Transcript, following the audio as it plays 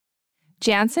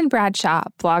Janssen Bradshaw,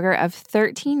 blogger of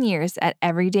 13 years at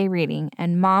Everyday Reading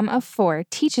and mom of 4,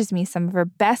 teaches me some of her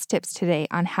best tips today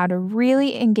on how to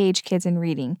really engage kids in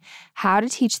reading, how to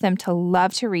teach them to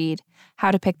love to read, how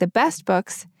to pick the best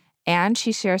books, and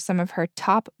she shares some of her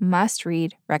top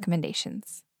must-read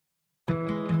recommendations.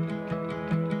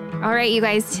 All right, you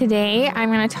guys, today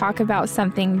I'm going to talk about a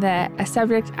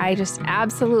subject I just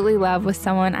absolutely love with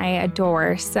someone I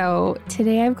adore. So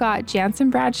today I've got Janssen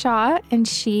Bradshaw, and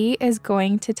she is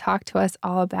going to talk to us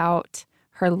all about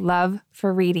her love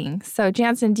for reading. So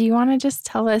Janssen, do you want to just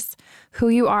tell us who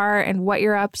you are and what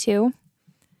you're up to?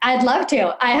 I'd love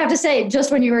to. I have to say,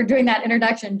 just when you were doing that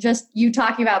introduction, just you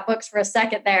talking about books for a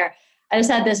second there, I just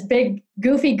had this big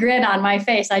goofy grin on my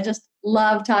face. I just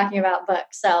love talking about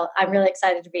books. So I'm really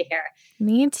excited to be here.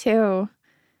 Me too.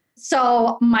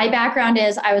 So my background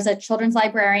is I was a children's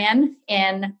librarian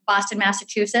in Boston,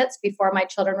 Massachusetts before my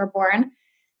children were born.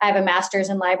 I have a master's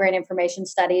in library and information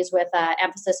studies with an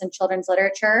emphasis in children's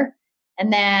literature.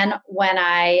 And then when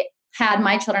I had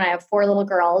my children, I have 4 little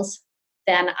girls,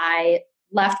 then I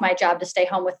left my job to stay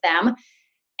home with them.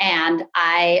 And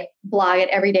I blog at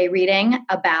Everyday Reading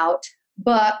about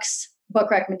books,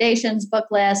 book recommendations, book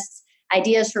lists,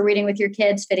 ideas for reading with your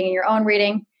kids, fitting in your own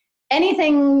reading.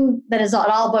 Anything that is at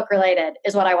all book related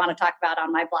is what I want to talk about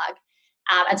on my blog.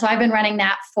 And so I've been running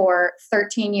that for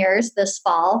 13 years this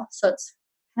fall. So it's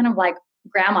kind of like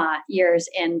grandma years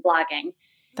in blogging.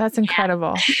 That's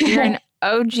incredible. You're an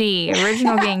OG,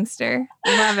 original gangster.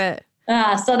 Love it.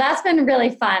 So that's been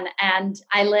really fun. And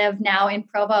I live now in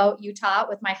Provo, Utah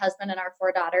with my husband and our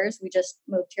 4 daughters. We just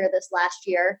moved here this last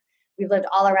year. We've lived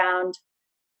all around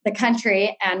the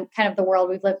country and kind of the world.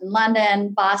 We've lived in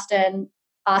London, Boston,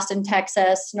 Austin,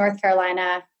 Texas, North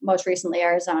Carolina, most recently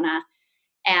Arizona.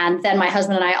 And then my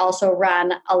husband and I also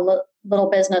run a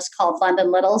little business called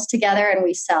London Littles together, and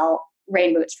we sell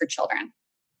rain boots for children.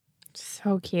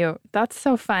 So cute. That's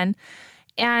so fun.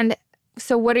 And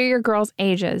so what are your girls'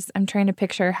 ages? I'm trying to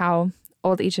picture how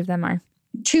old each of them are.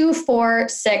 2, 4,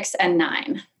 6, and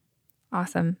 9.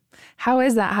 Awesome. How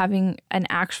is that, having an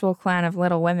actual clan of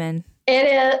little women? It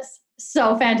is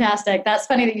so fantastic. That's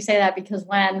funny that you say that, because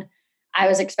when I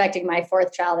was expecting my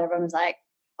 4th child, everyone was like,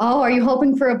 oh, are you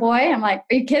hoping for a boy? I'm like,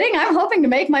 are you kidding? I'm hoping to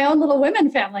make my own little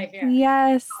women family here.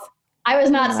 Yes. I was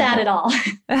not sad at all.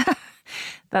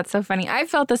 That's so funny. I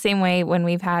felt the same way when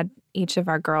we've had each of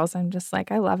our girls. I'm just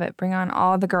like, I love it. Bring on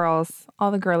all the girls,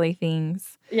 all the girly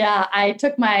things. Yeah, I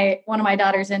took one of my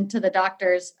daughters into the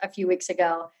doctor's a few weeks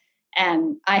ago,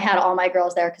 and I had all my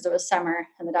girls there because it was summer.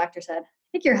 And the doctor said,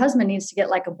 I think your husband needs to get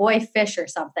like a boy fish or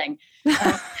something.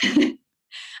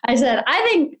 I said, I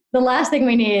think the last thing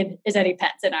we need is any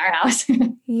pets in our house.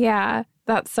 Yeah,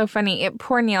 that's so funny.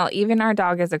 Poor Neil, even our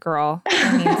dog is a girl.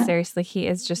 I mean, seriously, he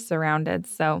is just surrounded.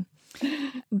 So,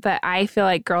 but I feel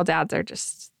like girl dads are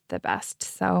just the best.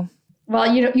 So,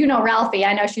 well, you know Ralphie.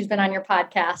 I know she's been on your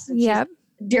podcast. And yep.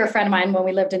 She's a dear friend of mine when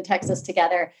we lived in Texas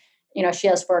together. You know, she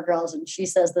has 4 girls, and she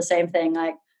says the same thing.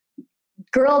 Like,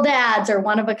 girl dads are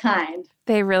one of a kind.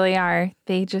 They really are.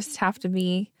 They just have to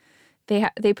be.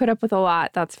 They put up with a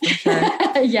lot. That's for sure.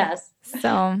 Yes.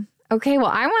 So, okay.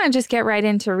 Well, I want to just get right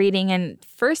into reading. And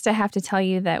first, I have to tell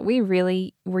you that we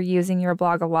really were using your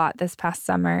blog a lot this past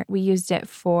summer. We used it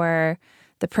for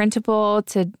the printable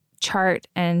to chart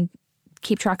and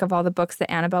keep track of all the books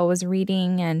that Annabelle was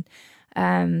reading. And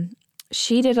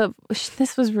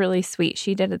this was really sweet.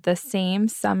 She did the same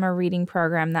summer reading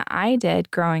program that I did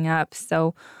growing up.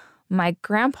 So my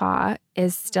grandpa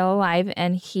is still alive,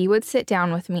 and he would sit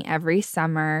down with me every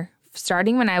summer,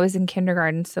 starting when I was in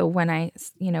kindergarten. So when I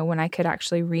could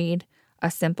actually read a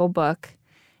simple book,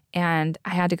 and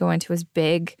I had to go into his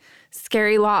big,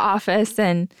 scary law office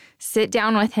and sit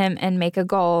down with him and make a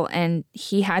goal. And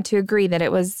he had to agree that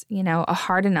it was, a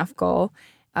hard enough goal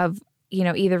of,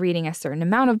 either reading a certain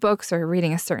amount of books or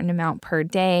reading a certain amount per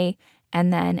day.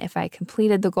 And then if I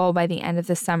completed the goal by the end of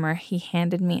the summer, he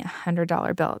handed me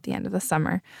 $100 bill at the end of the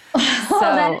summer. Oh,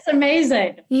 that's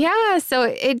amazing. Yeah.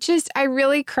 So I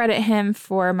really credit him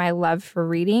for my love for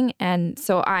reading. And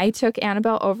so I took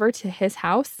Annabelle over to his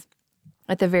house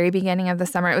at the very beginning of the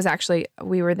summer. It was actually,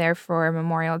 we were there for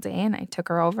Memorial Day, and I took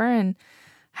her over and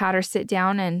had her sit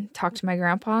down and talk to my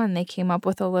grandpa, and they came up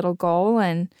with a little goal,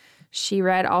 and she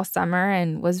read all summer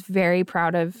and was very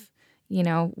proud of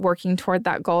working toward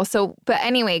that goal. So, but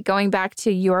anyway, going back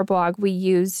to your blog, we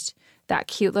used that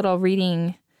cute little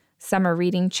summer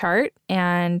reading chart.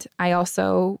 And I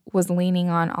also was leaning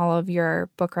on all of your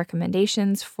book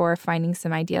recommendations for finding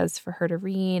some ideas for her to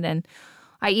read. And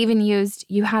I even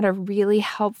you had a really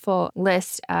helpful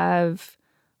list of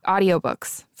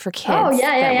audiobooks for kids Oh,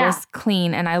 yeah. was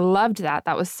clean. And I loved that.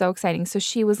 That was so exciting. So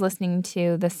she was listening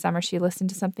to this summer, she listened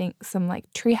to some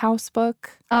like Treehouse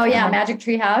book. Oh, yeah. Magic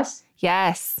Treehouse.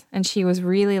 Yes. And she was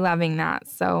really loving that.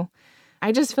 So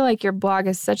I just feel like your blog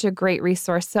is such a great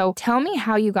resource. So tell me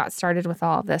how you got started with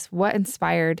all of this. What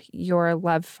inspired your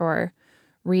love for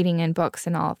reading and books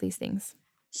and all of these things?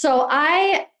 So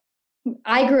I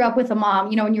grew up with a mom.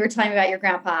 When you were telling me about your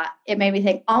grandpa, it made me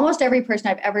think almost every person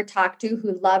I've ever talked to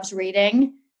who loves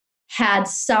reading had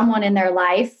someone in their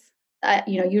life,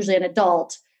 usually an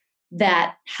adult,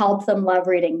 that helped them love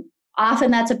reading. Often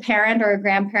that's a parent or a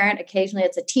grandparent. Occasionally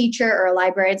it's a teacher or a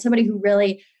librarian, somebody who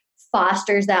really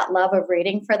fosters that love of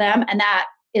reading for them. And that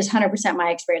is 100% my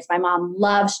experience. My mom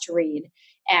loves to read,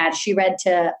 and she read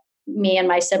to me and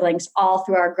my siblings all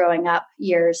through our growing up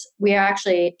years.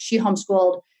 She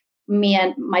homeschooled me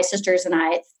and my sisters and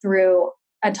I through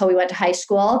until we went to high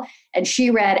school. And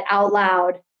she read out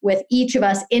loud with each of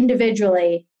us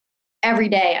individually every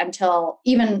day until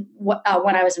even when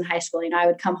I was in high school. I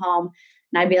would come home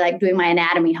and I'd be like doing my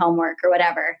anatomy homework or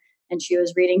whatever. And she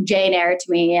was reading Jane Eyre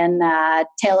to me and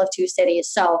Tale of Two Cities.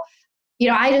 So,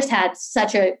 I just had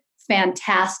such a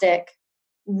fantastic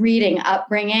reading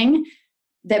upbringing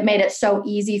that made it so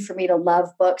easy for me to love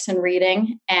books and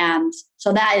reading. And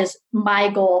so that is my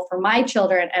goal for my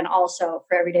children, and also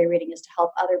for everyday reading, is to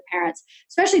help other parents,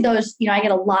 especially those, I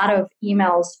get a lot of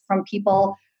emails from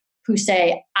people who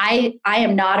say, I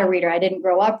am not a reader. I didn't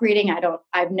grow up reading.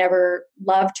 I've never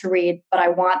loved to read, but I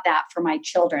want that for my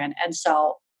children. And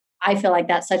so I feel like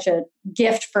that's such a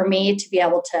gift for me to be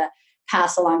able to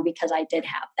pass along, because I did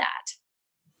have that.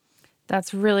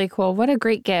 That's really cool. What a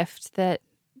great gift that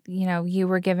you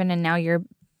were given, and now you're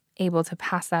able to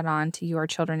pass that on to your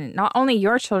children, and not only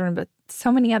your children, but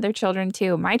so many other children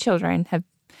too. My children have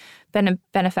been a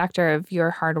benefactor of your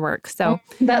hard work. So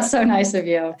that's so nice of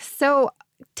you. So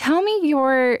tell me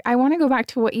I want to go back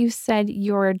to what you said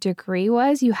your degree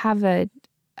was. You have a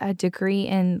degree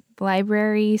in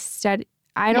library study.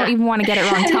 I don't even want to get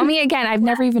it wrong. Tell me again. I've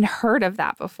never even heard of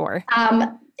that before.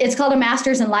 It's called a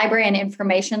Master's in Library and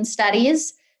Information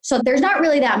Studies. So there's not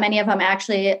really that many of them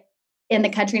actually in the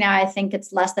country now. I think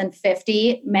it's less than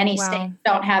 50. Many states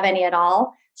don't have any at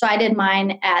all. So I did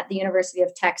mine at the University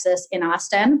of Texas in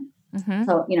Austin. Mm-hmm.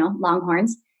 So,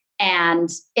 Longhorns.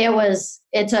 And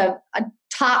it's a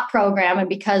top program. And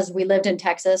because we lived in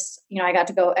Texas, I got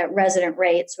to go at resident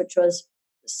rates, which was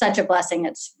such a blessing.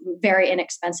 It's very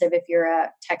inexpensive if you're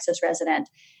a Texas resident.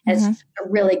 Mm-hmm. It's a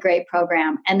really great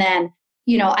program. And then,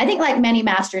 I think like many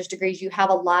master's degrees, you have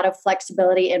a lot of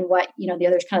flexibility in what,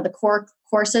 there's kind of the core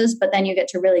courses, but then you get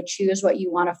to really choose what you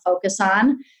want to focus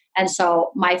on. And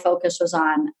so my focus was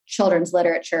on children's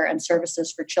literature and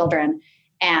services for children.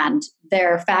 And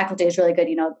their faculty is really good.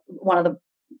 One of the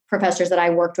professors that I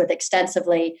worked with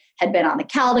extensively had been on the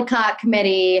Caldecott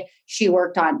committee. She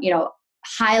worked on,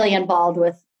 highly involved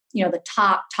with, the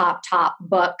top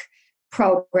book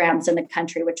programs in the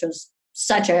country, which was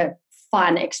such a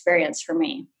fun experience for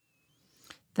me.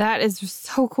 That is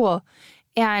so cool.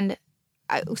 And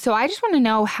so I just want to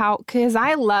know how, because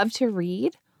I love to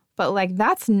read, but like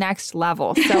that's next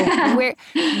level. So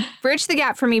bridge the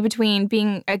gap for me between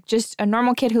being just a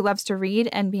normal kid who loves to read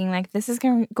and being like, this is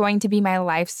going to be my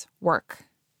life's work.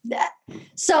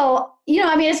 So,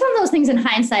 it's one of those things in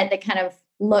hindsight that kind of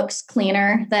looks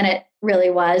cleaner than it really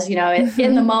was.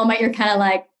 In the moment, you're kind of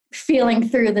like feeling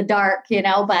through the dark,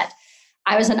 but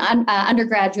I was an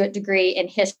undergraduate degree in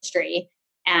history,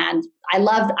 and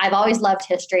I've always loved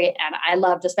history, and I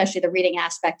loved especially the reading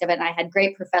aspect of it. And I had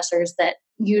great professors that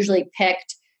usually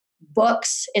picked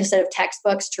books instead of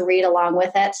textbooks to read along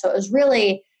with it. So it was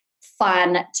really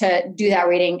fun to do that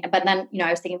reading. But then,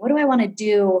 I was thinking, what do I want to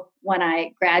do when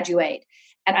I graduate?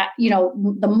 And,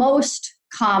 the most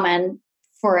common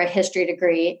for a history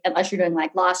degree, unless you're doing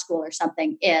like law school or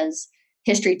something, is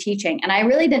history teaching. And I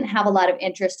really didn't have a lot of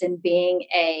interest in being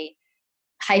a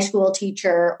high school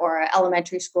teacher or an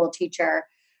elementary school teacher,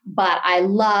 but I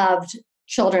loved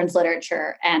children's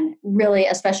literature, and really,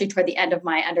 especially toward the end of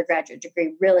my undergraduate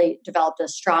degree, really developed a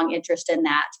strong interest in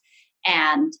that.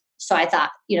 And so I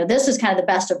thought, this is kind of the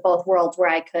best of both worlds, where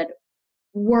I could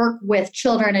work with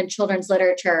children and children's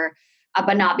literature,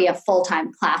 but not be a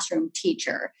full-time classroom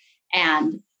teacher.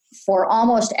 And for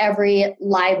almost every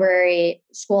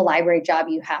school library job,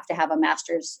 you have to have a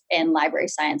master's in library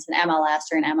science, an MLS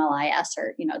or an MLIS,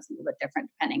 or, it's a little bit different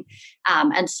depending.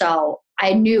 And so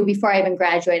I knew before I even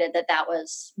graduated that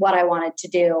was what I wanted to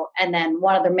do. And then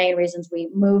one of the main reasons we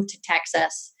moved to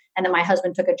Texas, and then my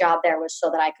husband took a job there, was so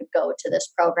that I could go to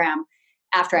this program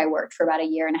after I worked for about a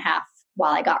year and a half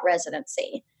while I got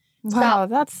residency. Wow,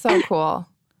 that's so cool.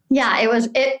 Yeah,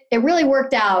 it really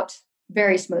worked out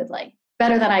very smoothly,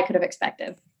 better than I could have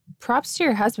expected. Props to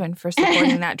your husband for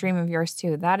supporting that dream of yours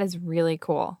too. That is really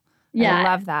cool. Yeah. I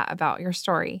love that about your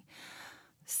story.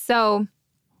 So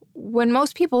when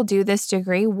most people do this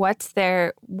degree, what's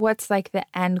like the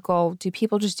end goal? Do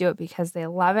people just do it because they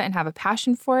love it and have a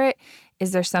passion for it?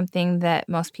 Is there something that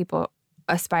most people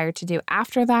aspire to do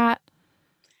after that?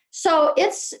 So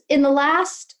it's in the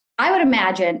last, I would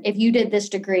imagine if you did this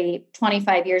degree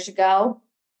 25 years ago,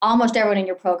 almost everyone in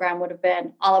your program would have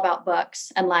been all about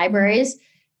books and libraries.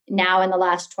 Now in the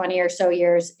last 20 or so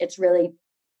years, it's really,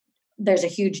 there's a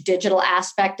huge digital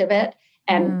aspect of it.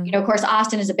 And, of course,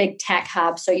 Austin is a big tech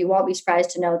hub, so you won't be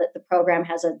surprised to know that the program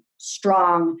has a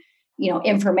strong,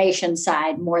 information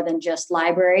side more than just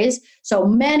libraries. So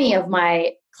many of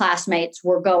my classmates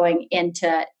were going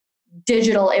into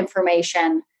digital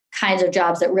information kinds of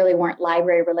jobs that really weren't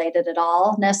library related at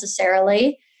all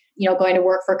necessarily, going to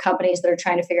work for companies that are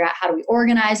trying to figure out how do we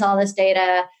organize all this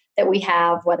data that we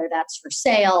have, whether that's for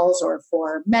sales or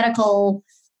for medical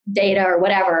data or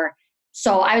whatever.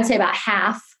 So I would say about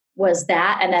half was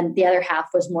that. And then the other half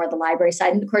was more the library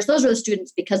side. And of course, those were the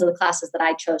students because of the classes that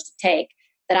I chose to take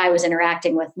that I was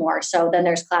interacting with more. So then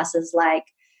there's classes like,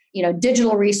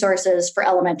 digital resources for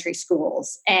elementary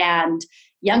schools and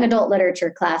young adult literature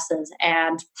classes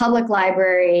and public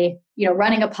library,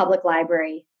 running a public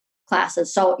library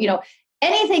classes. So,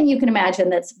 anything you can imagine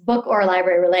that's book or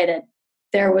library related,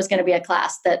 there was going to be a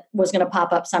class that was going to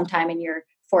pop up sometime in your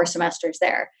 4 semesters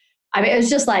there. I mean, it was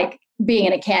just like being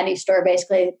in a candy store,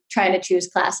 basically trying to choose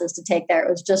classes to take there. It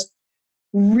was just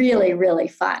really, really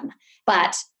fun.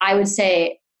 But I would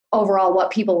say overall,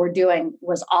 what people were doing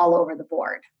was all over the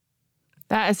board.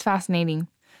 That is fascinating.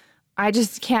 I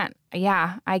just can't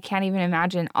even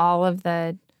imagine all of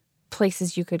the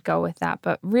places you could go with that,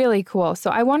 but really cool. So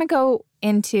I want to go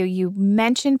into, you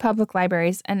mentioned public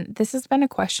libraries, and this has been a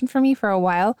question for me for a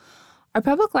while. Are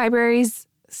public libraries,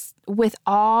 with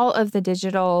all of the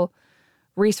digital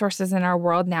resources in our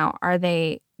world now, are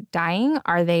they dying?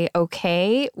 Are they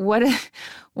okay? What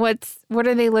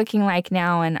are they looking like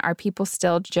now? And are people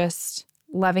still just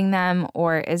loving them?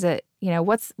 Or is it,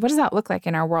 what does that look like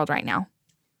in our world right now?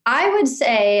 I would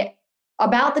say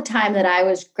about the time that I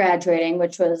was graduating,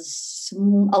 which was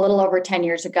a little over 10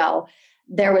 years ago,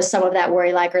 there was some of that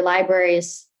worry, like, are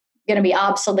libraries going to be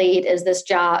obsolete? Is this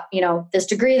job, this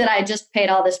degree that I just paid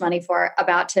all this money for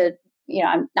about to,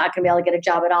 I'm not going to be able to get a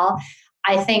job at all.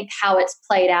 I think how it's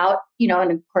played out,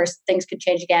 and of course things could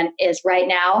change again, is right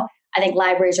now, I think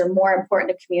libraries are more important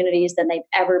to communities than they've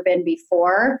ever been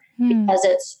before because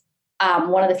it's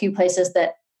one of the few places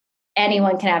that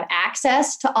anyone can have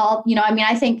access to all,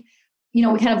 I think, we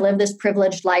kind of live this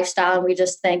privileged lifestyle and we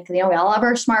just think, we all have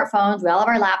our smartphones, we all have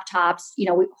our laptops,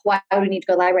 why do we need to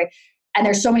go to the library? And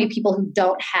there's so many people who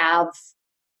don't have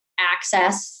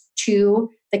access to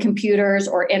the computers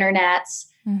or internet.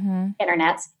 And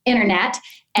it's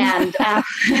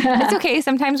okay.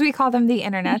 Sometimes we call them the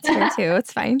internets here too.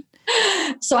 It's fine.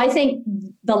 So I think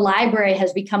the library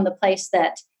has become the place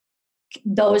that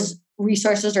those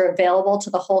resources are available to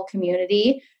the whole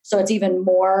community. So it's even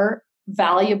more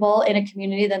valuable in a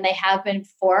community than they have been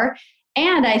before.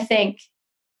 And I think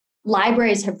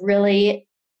libraries have really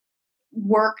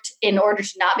worked in order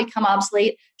to not become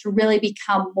obsolete, to really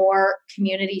become more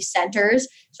community centers.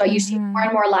 So you see more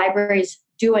and more libraries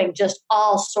doing just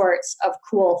all sorts of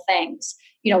cool things,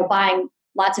 buying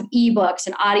lots of ebooks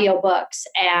and audiobooks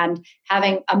and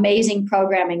having amazing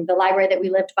programming. The library that we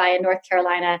lived by in North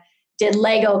Carolina did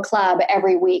Lego Club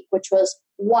every week, which was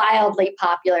wildly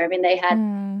popular. I mean, they had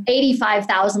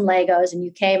 85,000 Legos and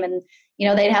you came and,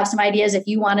 they'd have some ideas if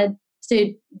you wanted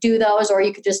to do those, or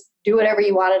you could just do whatever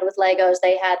you wanted with Legos.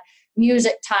 They had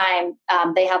music time.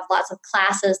 They have lots of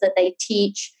classes that they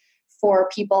teach for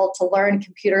people to learn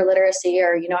computer literacy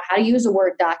or, how to use a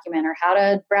Word document or how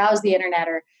to browse the internet.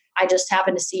 Or I just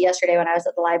happened to see yesterday when I was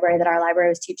at the library that our library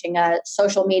was teaching a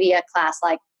social media class,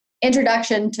 like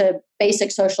introduction to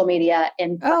basic social media.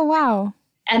 Oh, wow.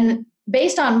 And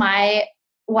based on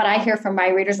what I hear from my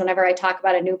readers whenever I talk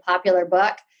about a new popular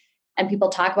book and people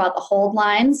talk about the hold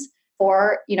lines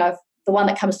for, the one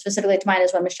that comes specifically to mind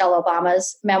is when Michelle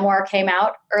Obama's memoir came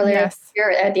out earlier this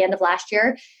year, at the end of last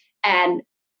year. And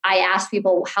I asked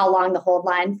people how long the hold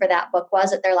line for that book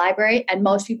was at their library. And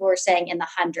most people were saying in the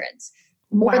hundreds,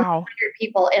 more than 100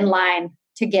 people in line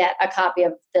to get a copy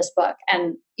of this book.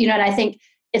 And, and I think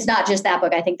it's not just that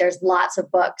book. I think there's lots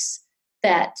of books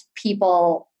that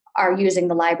people are using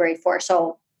the library for.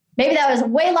 So maybe that was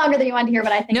way longer than you wanted to hear,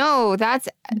 but I think... No,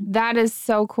 that is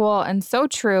so cool and so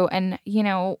true. And,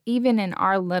 even in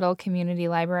our little community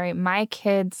library, my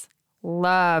kids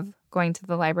love going to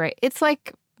the library. It's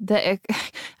like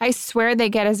I swear they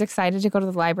get as excited to go to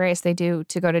the library as they do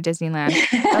to go to Disneyland.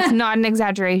 That's not an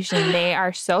exaggeration. They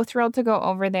are so thrilled to go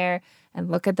over there and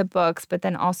look at the books, but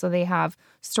then also they have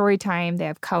story time, they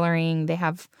have coloring, they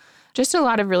have just a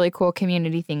lot of really cool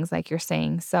community things like you're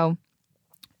saying. So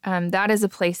that is a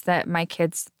place that my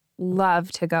kids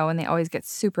love to go, and they always get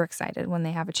super excited when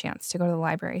they have a chance to go to the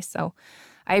library. So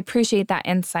I appreciate that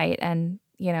insight and,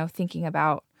 thinking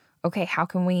about, okay, how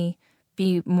can we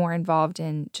be more involved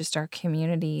in just our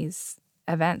community's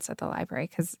events at the library?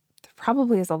 Because there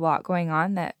probably is a lot going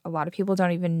on that a lot of people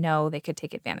don't even know they could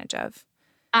take advantage of.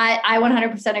 I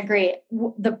 100% agree.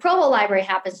 The Provo Library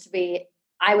happens to be,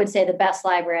 I would say, the best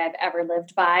library I've ever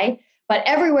lived by. But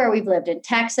everywhere we've lived, in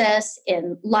Texas,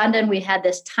 in London, we had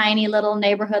this tiny little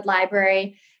neighborhood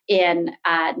library. In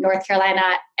North Carolina,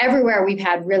 everywhere we've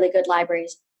had really good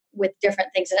libraries with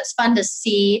different things. And it's fun to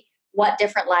see what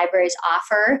different libraries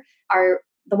offer.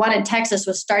 The one in Texas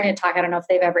was starting to talk, I don't know if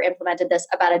they've ever implemented this,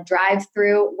 about a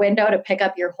drive-through window to pick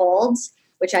up your holds,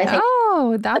 which I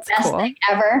think that's the best cool thing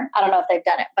ever. I don't know if they've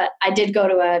done it, but I did go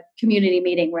to a community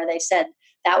meeting where they said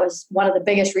that was one of the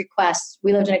biggest requests.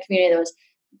 We lived in a community that was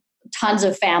tons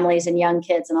of families and young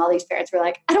kids, and all these parents were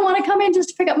like, I don't want to come in just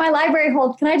to pick up my library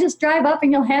hold. Can I just drive up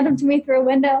and you'll hand them to me through a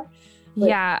window?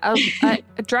 Yeah,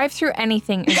 a drive through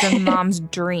anything is a mom's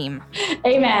dream.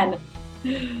 Amen.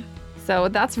 So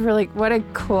that's really, what a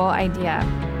cool idea.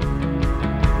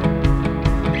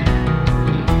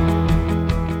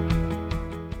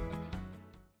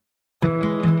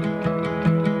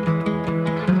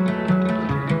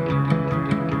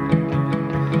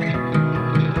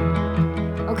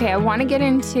 Okay, I want to get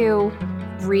into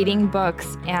reading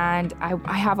books, and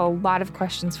I have a lot of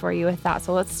questions for you with that.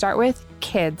 So let's start with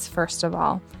kids, first of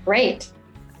all. Great.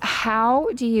 How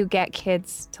do you get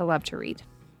kids to love to read?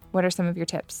 What are some of your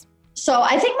tips? So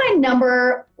I think my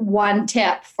number one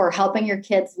tip for helping your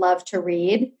kids love to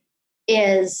read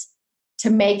is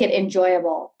to make it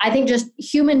enjoyable. I think just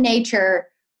human nature,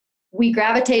 we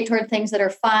gravitate toward things that are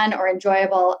fun or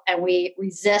enjoyable, and we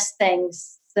resist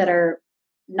things that are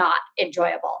not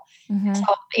enjoyable. Mm-hmm. So,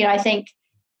 I think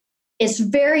it's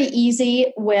very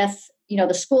easy with,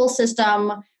 the school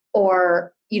system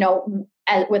or,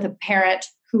 with a parent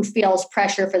who feels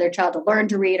pressure for their child to learn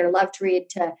to read or love to read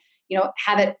to,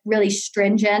 have it really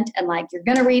stringent and like, you're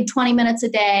going to read 20 minutes a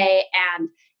day. And,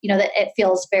 that it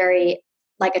feels very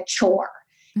like a chore.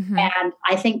 Mm-hmm. And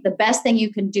I think the best thing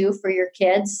you can do for your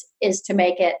kids is to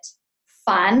make it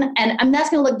fun. And that's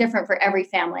going to look different for every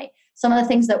family. Some of the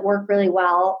things that work really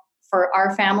well for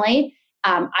our family,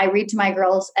 I read to my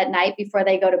girls at night before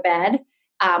they go to bed.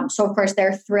 So of course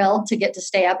they're thrilled to get to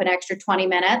stay up an extra 20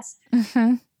 minutes.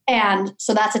 Mm-hmm. And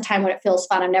so that's a time when it feels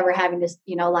fun. I'm never having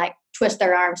to, twist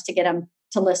their arms to get them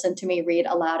to listen to me read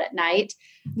aloud at night.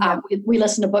 Yeah. We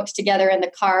listen to books together in the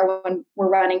car when we're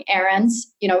running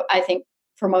errands. I think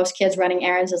for most kids, running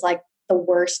errands is like the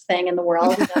worst thing in the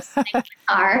world. In the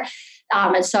car.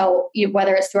 And so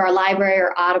whether it's through our library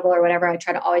or Audible or whatever, I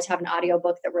try to always have an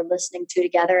audiobook that we're listening to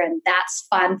together. And that's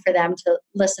fun for them to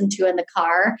listen to in the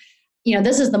car.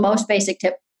 This is the most basic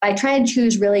tip. I try and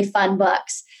choose really fun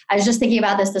books. I was just thinking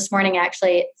about this morning,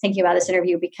 actually, thinking about this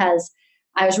interview, because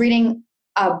I was reading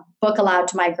a book aloud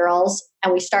to my girls,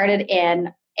 and we started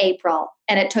in April,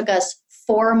 and it took us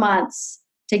 4 months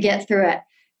to get through it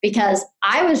because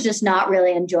I was just not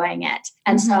really enjoying it.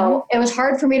 And mm-hmm. So it was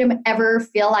hard for me to ever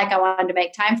feel like I wanted to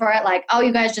make time for it. Like, oh,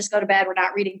 you guys just go to bed. We're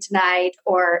not reading tonight.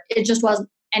 Or it just wasn't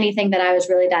anything that I was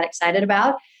really that excited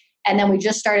about. And then we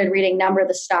just started reading Number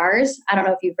the Stars. I don't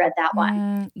know if you've read that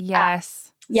one. Yes.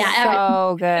 Yeah.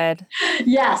 So good.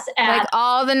 Yes. Like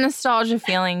all the nostalgia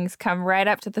feelings come right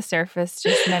up to the surface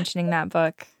just mentioning that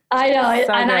book. I know.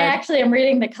 So and good. I actually am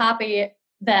reading the copy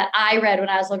that I read when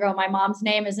I was a little girl. My mom's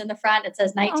name is in the front. It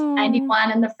says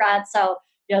 1991 in the front. So,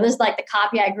 this is like the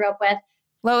copy I grew up with.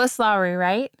 Lois Lowry,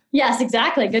 right? Yes,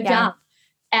 exactly. Good job.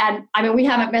 And I mean, we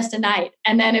haven't missed a night.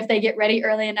 And then if they get ready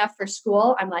early enough for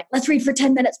school, I'm like, let's read for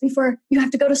 10 minutes before you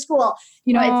have to go to school.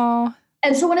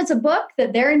 And so when it's a book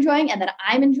that they're enjoying and that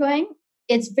I'm enjoying,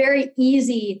 it's very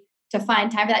easy to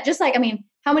find time for that. Just like,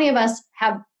 how many of us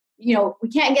have, we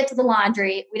can't get to the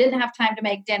laundry. We didn't have time to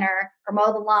make dinner or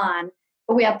mow the lawn,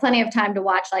 but we have plenty of time to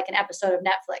watch like an episode of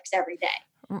Netflix every day.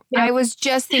 I was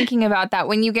just thinking about that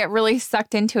when you get really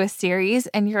sucked into a series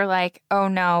and you're like, oh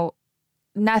no,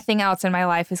 nothing else in my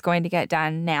life is going to get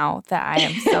done now that I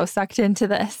am so sucked into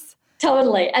this.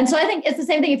 Totally. And so I think it's the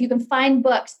same thing if you can find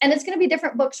books, and it's going to be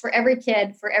different books for every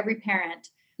kid, for every parent.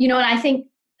 And I think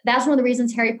that's one of the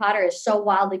reasons Harry Potter is so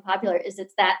wildly popular is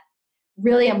it's that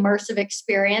really immersive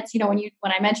experience. When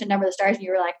I mentioned Number of the Stars, and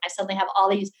you were like, I suddenly have all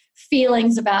these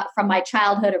feelings from my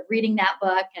childhood of reading that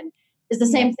book. And it's the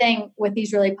same thing with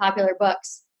these really popular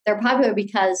books. They're popular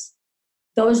because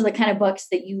those are the kind of books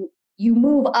that you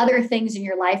move other things in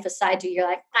your life aside to. You're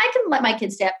like, I can let my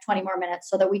kids stay up 20 more minutes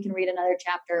so that we can read another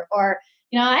chapter. Or,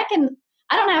 I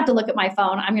don't have to look at my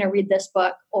phone. I'm going to read this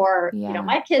book. Or,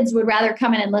 my kids would rather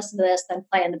come in and listen to this than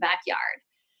play in the backyard.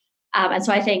 And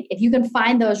so I think if you can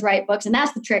find those right books, and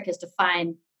that's the trick, is to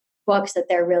find books that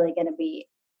they're really going to be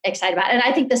excited about. And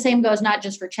I think the same goes not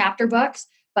just for chapter books,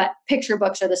 but picture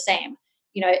books are the same.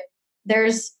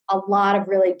 There's a lot of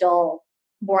really dull,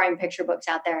 boring picture books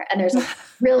out there. And there's a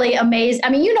really amazing,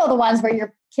 the ones where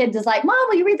your kid is like, Mom,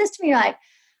 will you read this to me? You're like,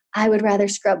 I would rather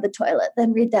scrub the toilet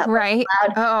than read that right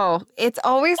book aloud. Oh, it's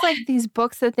always like these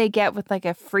books that they get with like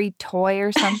a free toy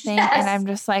or something. Yes. And I'm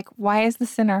just like, why is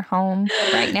this in our home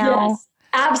right now? Yes,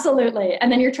 absolutely.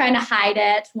 And then you're trying to hide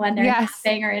it when they're Yes.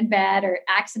 napping or in bed, or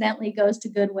accidentally goes to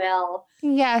Goodwill.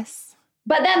 Yes.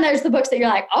 But then there's the books that you're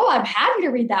like, oh, I'm happy to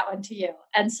read that one to you.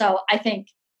 And so I think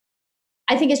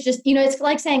it's just, it's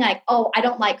like saying like, oh, I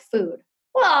don't like food.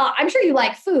 Well, I'm sure you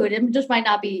like food. It just might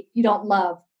not be, you don't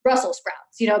love Brussels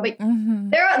sprouts, but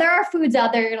there are foods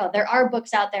out there, there are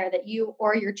books out there that you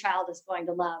or your child is going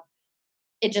to love.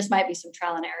 It just might be some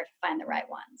trial and error to find the right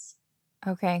ones.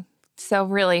 Okay. So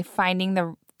really finding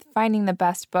the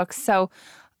best books. So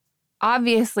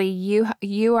obviously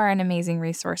you are an amazing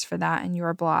resource for that in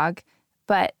your blog.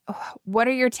 But what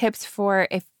are your tips for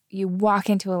if you walk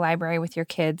into a library with your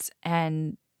kids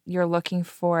and you're looking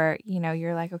for,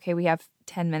 you're like, okay, we have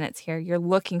 10 minutes here. You're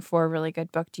looking for a really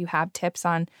good book. Do you have tips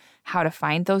on how to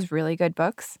find those really good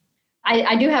books?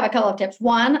 I do have a couple of tips.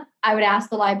 One, I would ask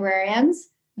the librarians.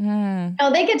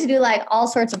 They get to do like all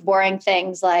sorts of boring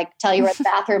things, like tell you where the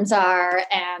bathrooms are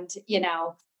and,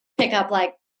 pick up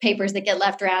like papers that get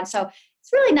left around. So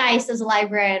it's really nice as a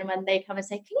librarian when they come and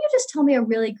say, can you just tell me a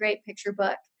really great picture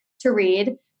book to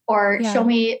read, or show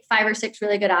me 5 or 6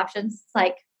 really good options? It's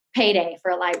like payday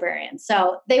for a librarian.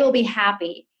 So they will be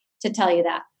happy to tell you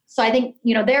that. So I think,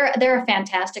 they're a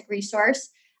fantastic resource.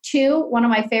 2, one of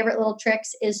my favorite little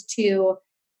tricks is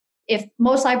if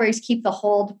most libraries keep the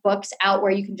hold books out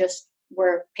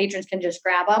where patrons can just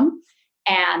grab them.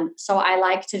 And so I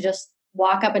like to just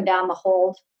walk up and down the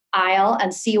hold aisle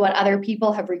and see what other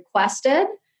people have requested.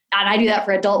 And I do that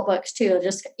for adult books too,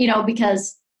 just,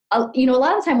 because, a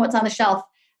lot of the time what's on the shelf,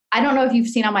 I don't know if you've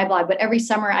seen on my blog, but every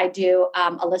summer I do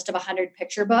a list of 100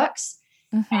 picture books.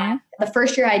 Mm-hmm. And the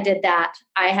first year I did that,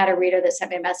 I had a reader that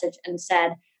sent me a message and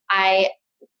said, I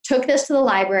took this to the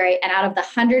library, and out of the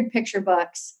 100 picture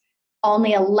books,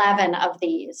 only 11 of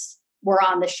these were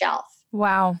on the shelf.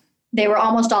 Wow. They were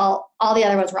almost all the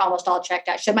other ones were almost all checked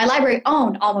out. So my library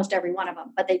owned almost every one of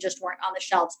them, but they just weren't on the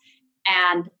shelves.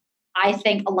 And I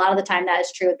think a lot of the time that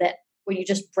is true, that when you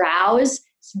just browse,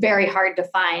 it's very hard to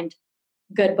find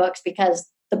good books because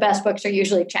the best books are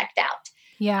usually checked out.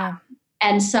 Yeah.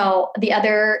 And so the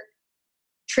other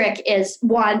trick is,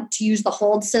 one, to use the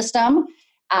hold system,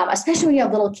 especially when you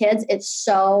have little kids. It's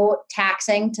so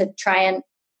taxing to try and,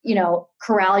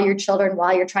 corral your children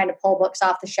while you're trying to pull books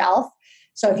off the shelf.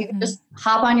 So if you can just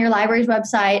hop on your library's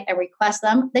website and request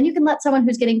them, then you can let someone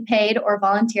who's getting paid or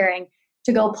volunteering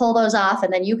to go pull those off,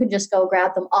 and then you can just go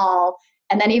grab them all.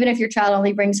 And then even if your child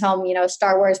only brings home,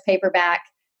 Star Wars paperback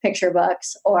picture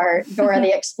books or Dora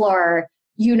the Explorer,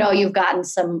 you've gotten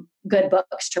some good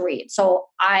books to read. So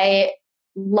I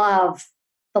love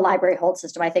the library hold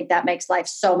system. I think that makes life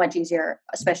so much easier,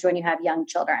 especially when you have young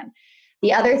children.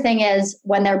 The other thing is,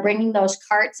 when they're bringing those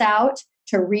carts out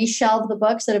to reshelve the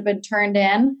books that have been turned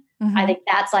in, I think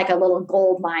that's like a little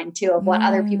gold mine too of what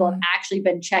other people have actually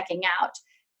been checking out,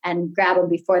 and grab them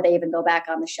before they even go back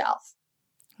on the shelf.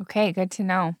 Okay, good to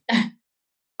know.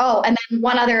 Oh, and then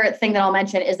one other thing that I'll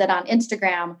mention is that on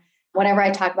Instagram, whenever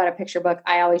I talk about a picture book,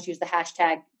 I always use the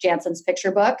hashtag Janssen's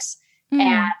Picture Books.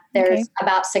 And there's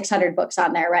about 600 books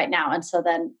on there right now. And so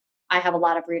then I have a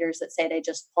lot of readers that say they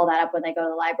just pull that up when they go to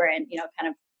the library and, kind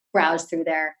of browse through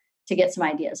there to get some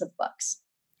ideas of books.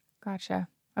 Gotcha.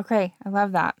 Okay, I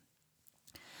love that.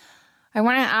 I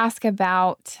want to ask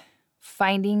about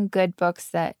finding good books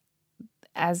that,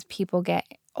 as people get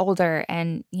older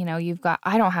and,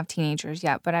 I don't have teenagers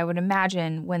yet, but I would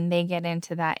imagine when they get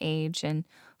into that age and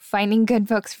finding good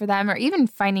books for them, or even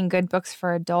finding good books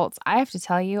for adults. I have to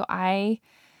tell you,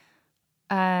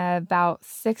 about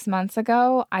 6 months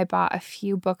ago, I bought a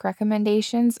few book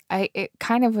recommendations. It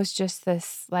kind of was just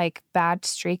this like bad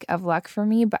streak of luck for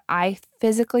me, but I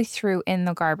physically threw in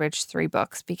the garbage 3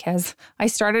 books because I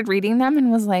started reading them and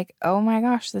was like, oh my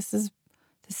gosh, this is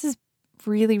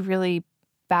really, really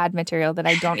bad material that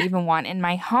I don't even want in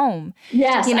my home.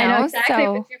 Yes, You I know know, exactly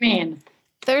so what you mean.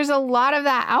 there's a lot of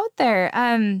that out there.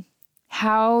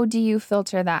 How do you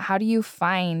filter that? How do you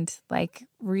find like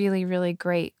really, really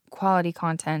great quality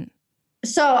content?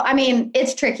 So, I mean,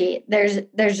 it's tricky. There's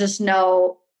just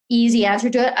no easy answer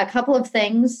to it. A couple of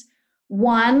things.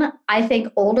 One, I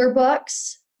think older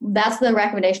books, that's the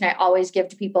recommendation I always give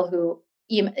to people who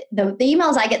the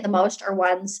emails I get the most are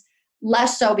ones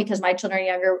less so because my children are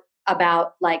younger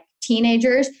about like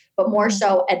teenagers, but more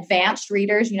so advanced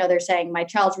readers. You know, they're saying my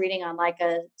child's reading on like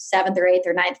a 7th or 8th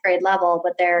or 9th grade level,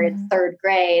 but they're in 3rd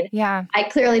grade. Yeah. I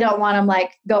clearly don't want them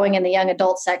like going in the young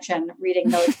adult section reading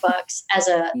those books as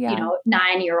a, Yeah.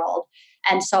 9-year-old.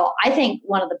 And so I think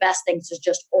one of the best things is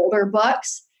just older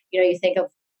books. You know, you think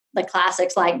of the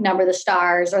classics like Number the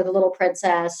Stars or The Little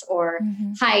Princess or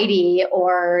Heidi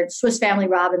or Swiss Family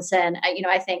Robinson.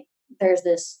 I think there's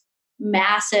this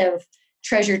massive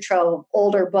treasure trove of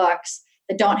older books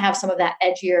that don't have some of that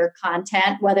edgier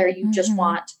content, whether you just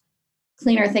want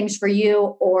cleaner things for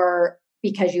you or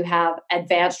because you have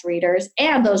advanced readers.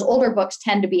 And those older books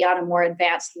tend to be on a more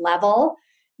advanced level.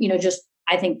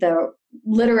 I think the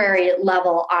literary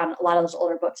level on a lot of those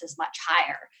older books is much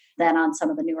higher than on some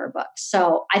of the newer books.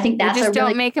 So I think that's they just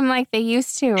don't make them like they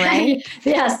used to, right?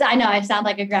 Yes, I know. I sound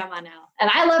like a grandma now. And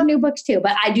I love new books too,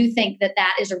 but I do think that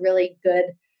that is a really good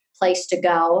place to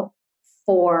go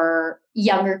for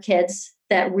younger kids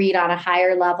that read on a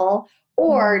higher level,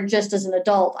 or just as an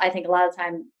adult. I think a lot of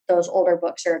time those older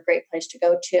books are a great place to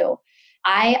go too.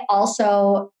 I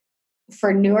also,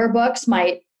 for newer books,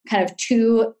 my kind of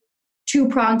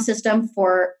two-pronged system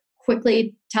for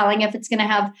quickly telling if it's going to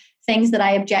have things that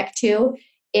I object to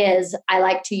is I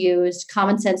like to use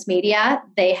Common Sense Media.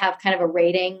 They have kind of a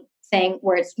rating thing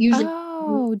where it's usually...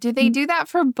 Oh, do they do that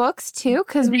for books too?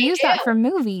 Because we use that for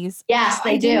movies. Yes,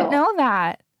 they do. I didn't know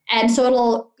that. And so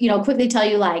it'll, quickly tell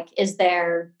you like, is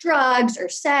there drugs or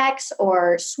sex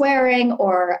or swearing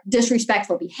or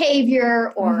disrespectful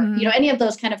behavior or, any of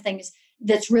those kind of things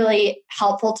that's really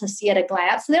helpful to see at a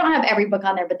glance. So they don't have every book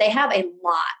on there, but they have a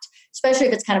lot, especially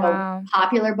if it's kind of a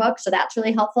popular book. So that's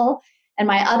really helpful. And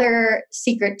my other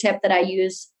secret tip that I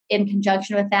use in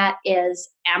conjunction with that is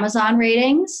Amazon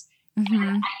ratings.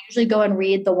 And I usually go and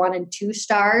read the 1 and 2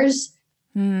 stars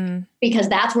because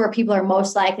that's where people are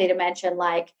most likely to mention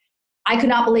like, I could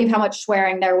not believe how much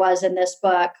swearing there was in this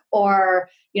book. Or,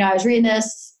 I was reading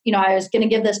this, I was going to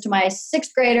give this to my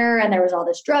 6th grader and there was all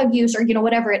this drug use or,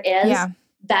 whatever it is. Yeah.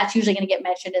 That's usually going to get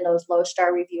mentioned in those low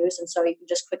star reviews. And so you can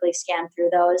just quickly scan through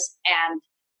those. And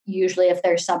usually if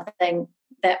there's something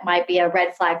that might be a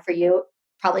red flag for you,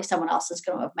 probably someone else is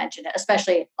going to have mentioned it,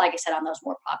 especially, like I said, on those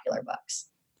more popular books.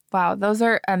 Wow, those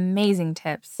are amazing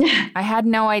tips. I had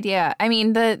no idea. I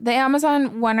mean, the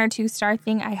Amazon 1 or 2 star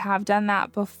thing, I have done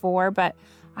that before, but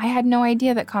I had no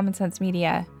idea that Common Sense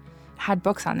Media had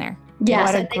books on there.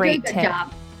 Yes, what a great good tip.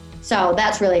 Job. So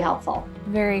that's really helpful.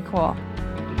 Very cool.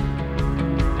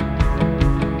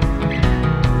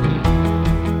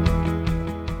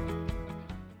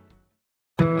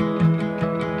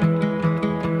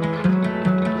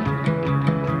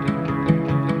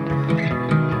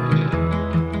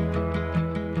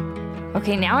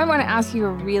 Okay, now I want to ask you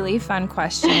a really fun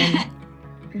question.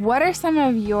 What are some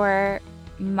of your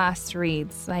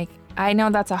must-reads? Like, I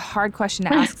know that's a hard question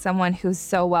to ask someone who's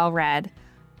so well-read,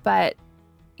 but,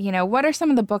 what are some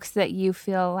of the books that you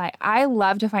feel like... I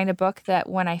love to find a book that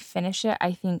when I finish it,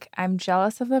 I think I'm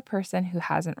jealous of the person who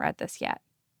hasn't read this yet.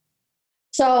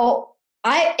 So,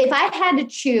 if I had to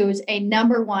choose a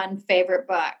number one favorite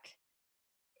book,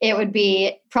 it would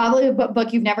be probably a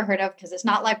book you've never heard of because it's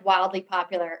not like wildly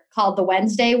popular, called The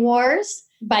Wednesday Wars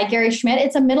by Gary Schmidt.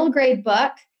 It's a middle grade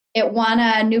book. It won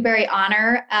a Newbery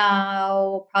Honor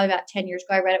probably about 10 years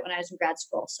ago. I read it when I was in grad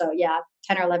school. So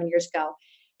 10 or 11 years ago.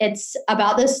 It's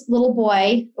about this little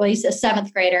boy. Well, he's a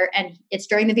 7th grader and it's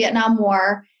during the Vietnam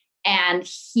War. And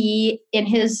he, in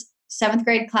his 7th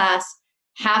grade class,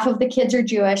 half of the kids are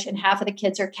Jewish and half of the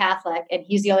kids are Catholic. And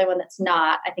he's the only one that's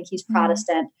not. I think he's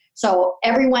Protestant. So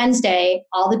every Wednesday,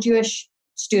 all the Jewish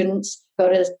students go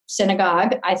to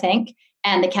synagogue, I think,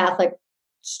 and the Catholic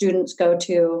students go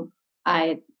to,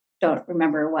 I don't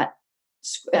remember what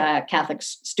Catholic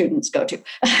students go to.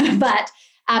 But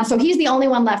so he's the only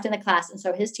one left in the class. And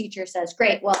so his teacher says,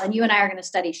 great, well, then you and I are going to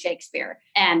study Shakespeare.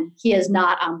 And he is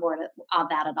not on board on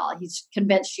that at all. He's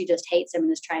convinced she just hates him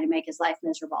and is trying to make his life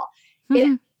miserable. It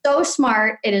is so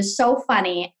smart. It is so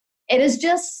funny. It is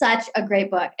just such a great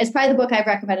book. It's probably the book I've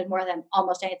recommended more than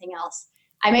almost anything else.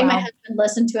 I made my husband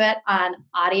listen to it on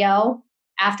audio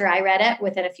after I read it,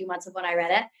 within a few months of when I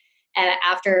read it. And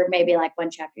after maybe like one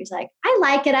chapter, he's like, I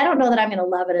like it. I don't know that I'm going to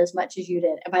love it as much as you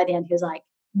did. And by the end, he was like,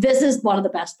 this is one of the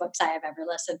best books I have ever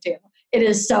listened to. It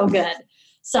is so good.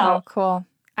 So Oh, cool.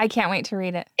 I can't wait to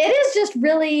read it. it is just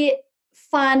really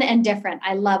fun and different.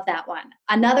 I love that one.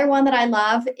 Another one that I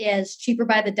love is Cheaper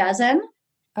by the Dozen,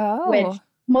 which Oh,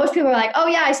 most people are like, oh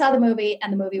yeah, I saw the movie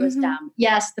and the movie was Mhm. dumb.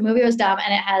 Yes, the movie was dumb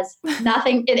and it has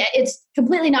nothing, it's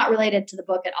completely not related to the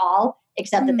book at all,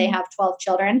 except that they Mhm. have 12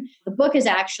 children. The book is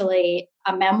actually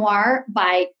a memoir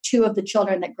by two of the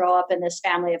children that grow up in this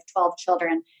family of 12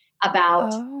 children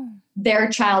about Oh. their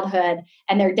childhood.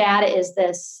 And their dad is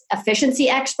this efficiency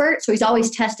expert. So he's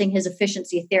always testing his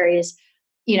efficiency theories,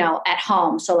 at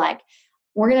home. So like,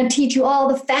 we're going to teach you all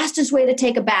the fastest way to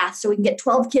take a bath so we can get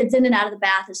 12 kids in and out of the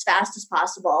bath as fast as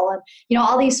possible. And,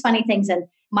 all these funny things. And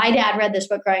my dad read this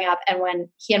book growing up. And when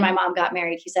he and my mom got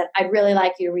married, he said, I'd really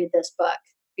like you to read this book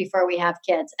before we have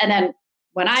kids. And then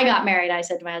when I got married, I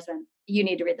said to my husband, you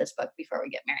need to read this book before we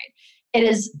get married. It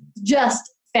is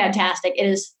just fantastic. It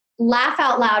is laugh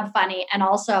out loud funny and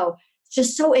also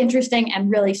just so interesting and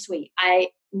really sweet. I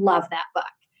love that book.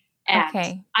 And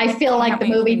Okay. I feel like Can't the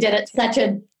wait to movie read did that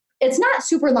it too. it's not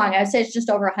super long. I would say it's just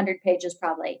over 100 pages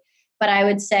probably. But I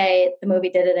would say the movie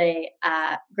did it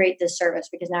a great disservice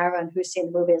because now everyone who's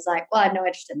seen the movie is like, well, I have no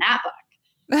interest in that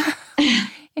book.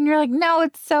 And you're like, no,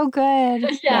 it's so good.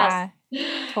 Yes. Yeah,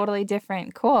 totally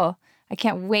different. Cool. I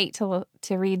can't wait to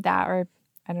read that, or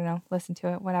I don't know, listen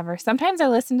to it, whatever. Sometimes I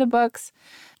listen to books.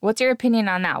 What's your opinion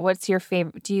on that? What's your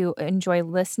favorite? Do you enjoy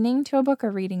listening to a book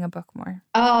or reading a book more?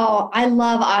 Oh, I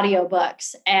love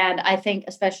audiobooks. And I think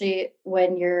especially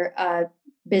when you're a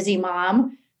busy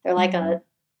mom, they're like Mhm.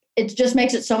 it just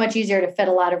makes it so much easier to fit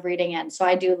a lot of reading in. So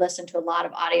I do listen to a lot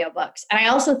of audiobooks. And I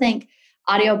also think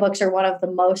audiobooks are one of the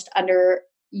most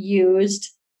underused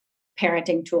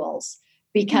parenting tools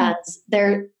Hmm. because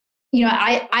they're,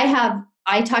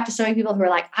 I talk to so many people who are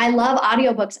like, I love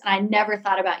audiobooks and I never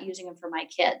thought about using them for my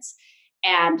kids.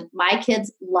 And my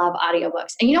kids love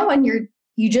audiobooks. And when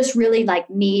you just really like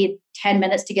need 10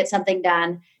 minutes to get something done.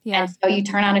 And Yeah. so you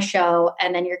turn on a show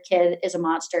and then your kid is a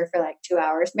monster for like 2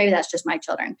 hours. Maybe that's just my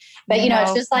children. But it's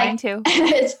No, just like mine too.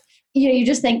 it's you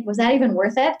just think, was that even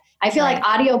worth it? I feel like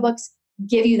Right. audiobooks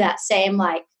give you that same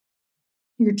like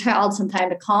your child some time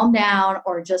to calm down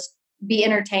or just be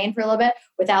entertained for a little bit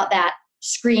without that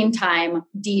screen time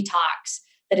detox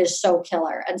that is so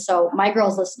killer. And so my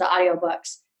girls listen to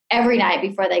audiobooks every night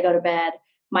before they go to bed.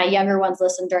 My younger ones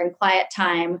listen during quiet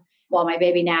time while my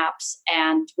baby naps,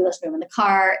 and we listen to them in the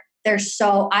car.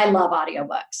 I love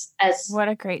audiobooks as What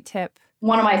a great tip.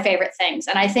 one of my favorite things.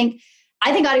 And I think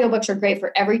audiobooks are great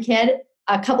for every kid.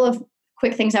 A couple of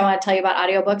quick things I want to tell you about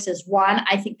audiobooks is one,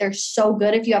 I think they're so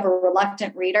good if you have a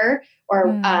reluctant reader or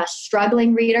Mm. a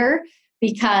struggling reader,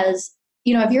 because,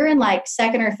 if you're in like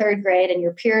second or third grade and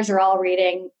your peers are all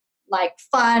reading like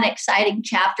fun, exciting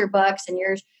chapter books and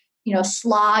you're,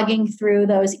 slogging through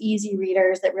those easy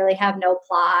readers that really have no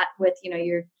plot with,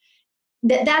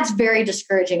 that's very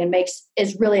discouraging and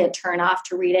is really a turnoff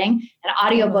to reading. And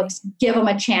Totally. audiobooks give them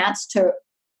a chance to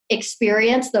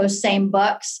experience those same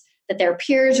books that their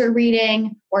peers are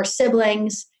reading or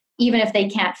siblings, even if they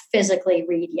can't physically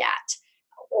read yet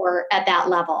or at that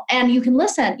level. And you can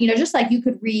listen, just like you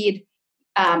could read.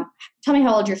 Tell me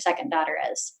how old your second daughter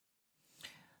is.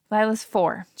 Lila's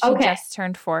 4. She Okay. just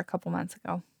turned 4 a couple months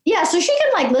ago. Yeah. So she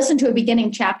can like listen to a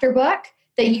beginning chapter book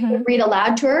that you would Mhm. read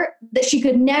aloud to her that she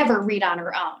could never read on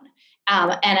her own.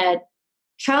 And a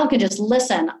child can just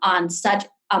listen on such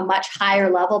a much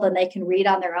higher level than they can read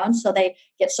on their own. So they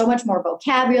get so much more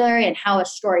vocabulary and how a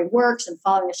story works and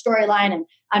following a storyline and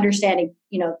understanding,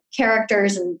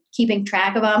 characters and keeping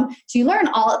track of them. So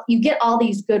you get all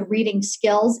these good reading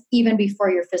skills even before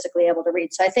you're physically able to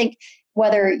read. So I think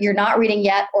whether you're not reading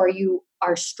yet or you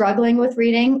are struggling with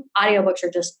reading, audiobooks are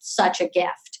just such a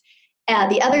gift.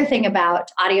 The other thing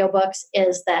about audiobooks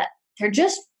is that they're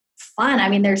just fun. I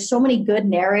mean, there's so many good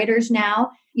narrators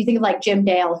now. You think of like Jim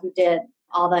Dale, who did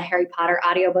all the Harry Potter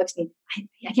audiobooks. I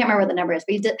can't remember what the number is,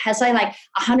 but has like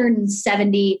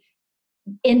 170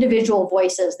 individual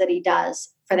voices that he does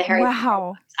for the Harry Potter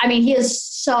Wow. books. I mean, he is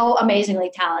so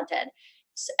amazingly talented.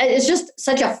 It's just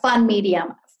such a fun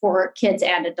medium for kids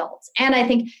and adults. And I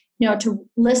think, to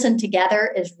listen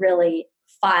together is really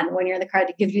fun when you're in the car,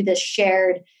 to give you this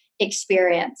shared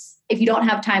experience. If you don't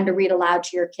have time to read aloud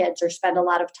to your kids or spend a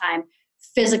lot of time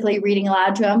physically reading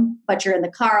aloud to them, but you're in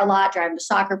the car a lot, driving to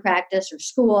soccer practice or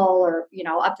school or,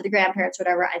 up to the grandparents,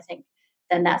 whatever, I think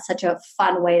then that's such a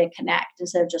fun way to connect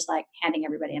instead of just like handing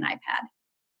everybody an iPad.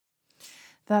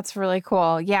 That's really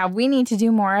cool. Yeah, we need to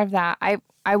do more of that.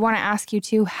 I want to ask you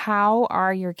too, how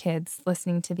are your kids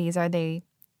listening to these? Are they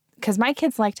because my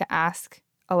kids like to ask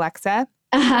Alexa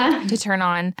Uh-huh. to turn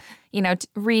on,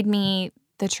 read me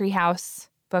the Treehouse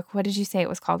book. What did you say it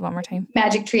was called one more time?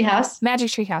 Magic Treehouse. Magic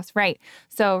Treehouse, right.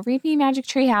 So read me Magic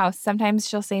Treehouse. Sometimes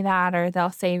she'll say that, or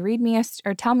they'll say, read me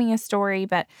or tell me a story.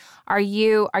 But are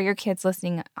your kids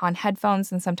listening on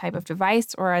headphones and some type of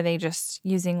device, or are they just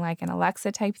using like an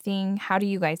Alexa type thing? How do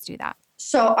you guys do that?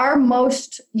 So our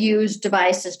most used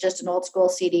device is just an old school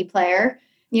CD player,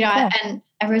 cool. And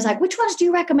everyone's like, which ones do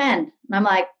you recommend? And I'm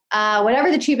like,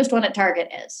 whatever the cheapest one at Target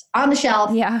is on the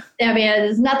shelf. Yeah. I mean,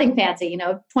 it's nothing fancy,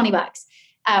 $20.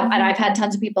 And I've had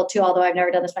tons of people too, although I've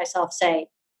never done this myself, say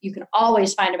you can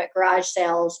always find them at garage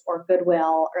sales or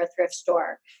Goodwill or a thrift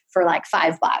store for like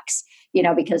 $5,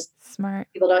 because smart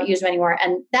people don't use them anymore.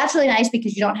 And that's really nice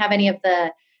because you don't have any of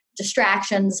the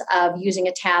distractions of using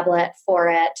a tablet for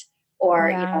it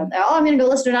or, I'm going to go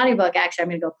listen to an audiobook. Actually, I'm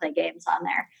going to go play games on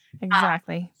there.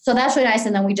 Exactly. So that's really nice.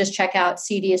 And then we just check out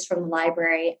CDs from the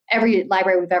library. Every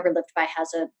library we've ever lived by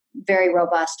has a very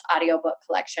robust audiobook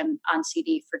collection on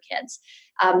CD for kids.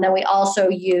 Then we also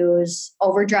use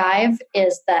Overdrive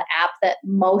is the app that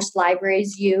most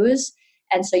libraries use.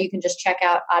 And so you can just check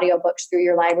out audiobooks through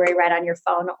your library right on your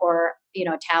phone or,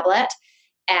 tablet.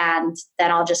 And then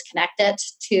I'll just connect it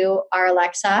to our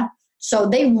Alexa. So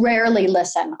they rarely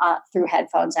listen through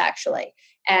headphones, actually.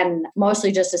 And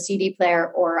mostly just a CD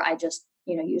player, or I just,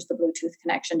 use the Bluetooth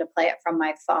connection to play it from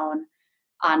my phone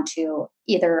onto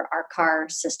either our car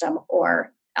system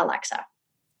or Alexa.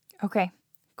 Okay,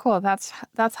 cool. That's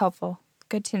helpful.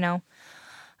 Good to know.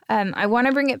 I want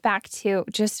to bring it back to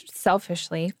just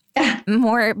selfishly,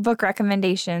 more book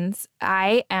recommendations.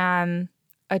 I am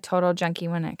a total junkie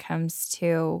when it comes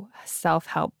to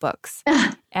self-help books.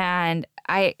 And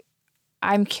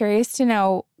I'm curious to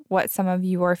know what some of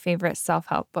your favorite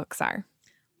self-help books are.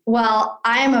 Well,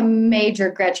 I'm a major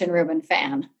Gretchen Rubin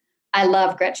fan. I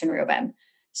love Gretchen Rubin.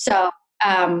 So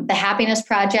The Happiness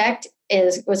Project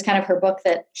was kind of her book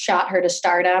that shot her to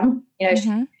stardom.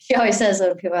 She always says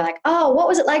that people are like, oh, what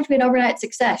was it like to be an overnight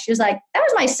success? She was like, that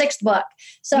was my 6th book.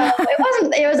 So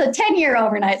it was a 10-year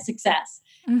overnight success.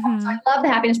 So I love The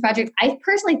Happiness Project. I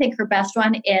personally think her best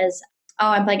one is,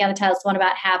 I'm blanking on the title, it's the one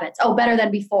about habits. Oh, Better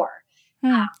Than Before.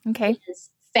 Okay. It's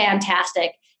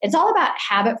fantastic. It's all about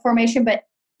habit formation, but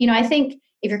I think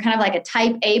if you're kind of like a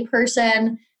type A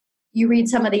person, you read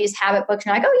some of these habit books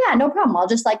and you're like, oh yeah, no problem. I'll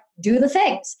just like do the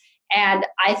things. And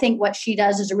I think what she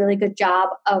does is a really good job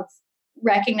of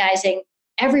recognizing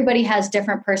everybody has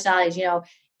different personalities.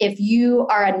 If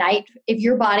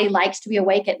your body likes to be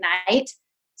awake at night,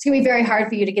 it's going to be very hard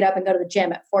for you to get up and go to the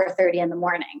gym at 4:30 in the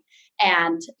morning.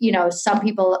 And, some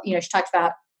people, she talks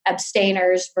about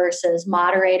abstainers versus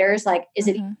moderators. Like, is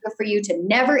it easier for you to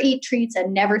never eat treats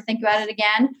and never think about it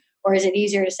again? Or is it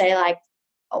easier to say like,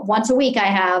 once a week I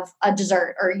have a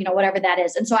dessert or, whatever that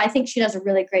is. And so I think she does a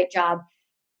really great job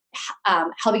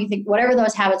helping you think whatever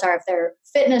those habits are, if they're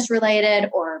fitness related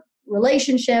or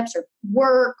relationships or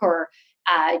work or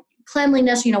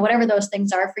cleanliness, whatever those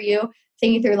things are for you,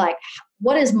 thinking through like,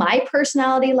 what is my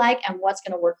personality like and what's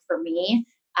going to work for me?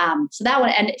 So that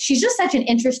one, and she's just such an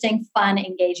interesting, fun,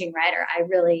 engaging writer. I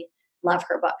really love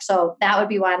her book. So that would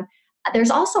be one.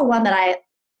 There's also one that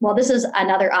this is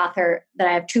another author that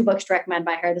I have 2 books to recommend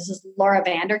by her. This is Laura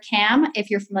Vanderkam,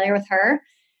 if you're familiar with her.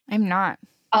 I'm not.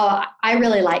 Oh, I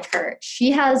really like her.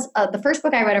 She has, the first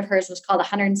book I read of hers was called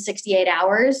 168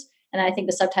 Hours. And I think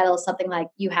the subtitle is something like,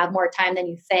 You Have More Time Than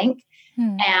You Think.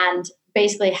 And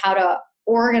basically how to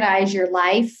organize your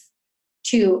life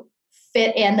to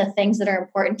fit in the things that are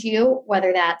important to you,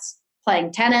 whether that's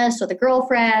playing tennis with a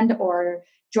girlfriend or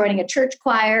joining a church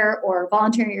choir or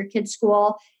volunteering at your kid's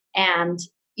school. And,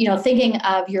 thinking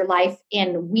of your life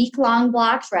in week-long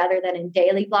blocks rather than in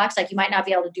daily blocks. Like you might not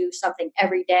be able to do something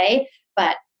every day,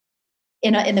 but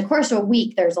in the course of a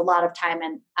week, there's a lot of time.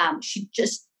 And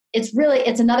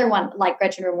it's another one like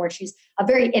Gretchen Rubin where she's a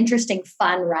very interesting,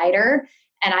 fun writer.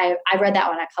 And I read that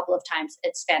one a couple of times.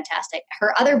 It's fantastic.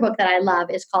 Her other book that I love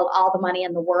is called All the Money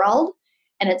in the World.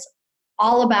 And it's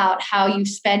all about how you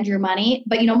spend your money.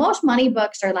 But, most money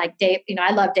books are like Dave,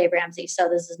 I love Dave Ramsey. So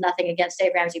this is nothing against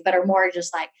Dave Ramsey, but are more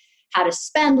just like how to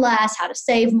spend less, how to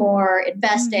save more,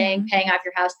 investing, paying off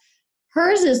your house.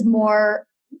 Hers is more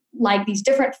like these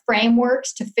different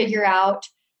frameworks to figure out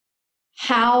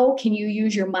how can you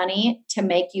use your money to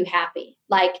make you happy?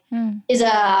 Like, is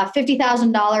a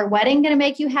 $50,000 wedding going to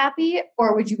make you happy?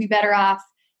 Or would you be better off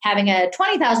having a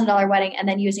 $20,000 wedding and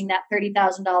then using that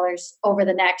 $30,000 over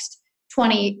the next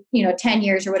 10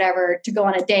 years or whatever to go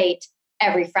on a date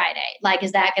every Friday? Like,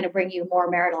 is that going to bring you more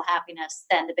marital happiness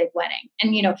than the big wedding?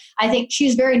 And, I think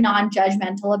she's very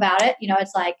non-judgmental about it.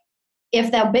 It's like,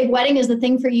 if the big wedding is the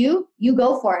thing for you, you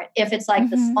go for it. If it's like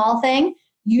the small thing,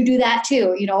 you do that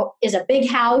too. Is a big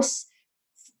house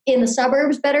in the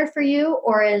suburbs better for you,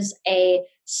 or is a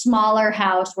smaller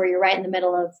house where you're right in the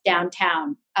middle of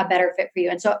downtown a better fit for you?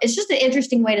 And so it's just an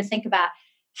interesting way to think about,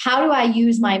 how do I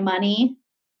use my money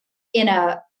in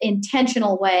a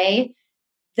intentional way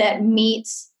that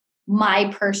meets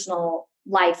my personal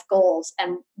life goals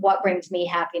and what brings me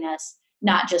happiness,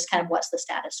 not just kind of what's the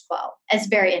status quo. It's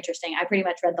very interesting. I pretty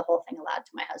much read the whole thing aloud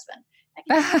to my husband.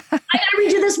 I got to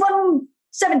read you this one,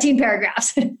 17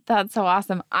 paragraphs. That's so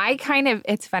awesome.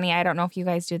 It's funny. I don't know if you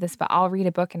guys do this, but I'll read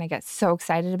a book and I get so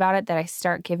excited about it that I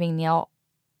start giving Neil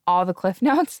all the cliff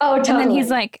notes. Oh, totally. And then he's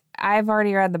like, I've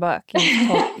already read the book.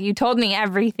 You told me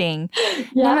everything. Yeah.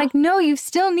 And I'm like, no, you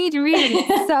still need to read it.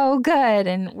 It's so good.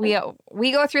 And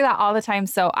we go through that all the time.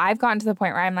 So I've gotten to the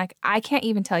point where I'm like, I can't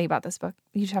even tell you about this book.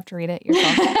 You just have to read it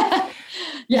yourself.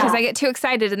 Because I get too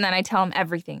excited and then I tell him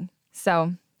everything.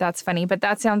 So that's funny. But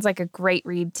that sounds like a great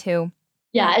read too.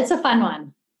 Yeah, it's a fun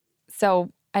one. So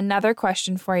another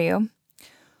question for you.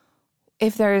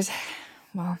 There's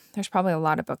probably a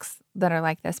lot of books that are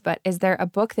like this, but is there a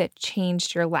book that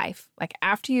changed your life? Like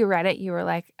after you read it, you were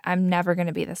like, I'm never going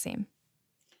to be the same.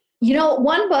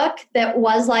 One book that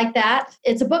was like that,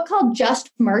 it's a book called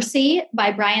Just Mercy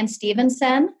by Brian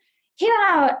Stevenson. Came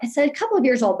out, it's a couple of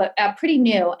years old, but pretty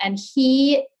new. And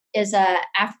he is an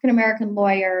African-American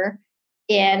lawyer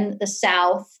in the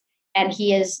South. And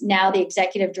he is now the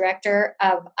executive director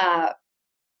of a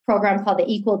program called the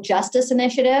Equal Justice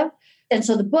Initiative. And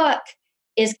so the book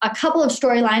is a couple of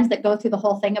storylines that go through the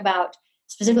whole thing about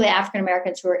specifically African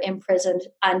Americans who are imprisoned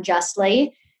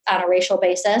unjustly on a racial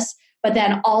basis, but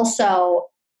then also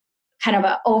kind of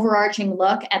an overarching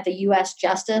look at the U.S.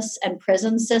 justice and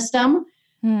prison system,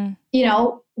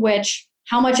 which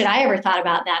how much had I ever thought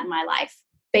about that in my life?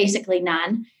 Basically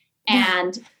none.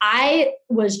 And I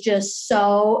was just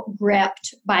so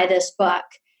gripped by this book.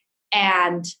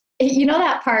 And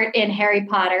that part in Harry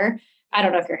Potter, I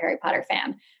don't know if you're a Harry Potter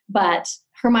fan, but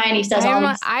Hermione says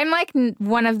I'm like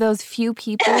one of those few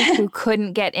people who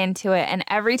couldn't get into it. And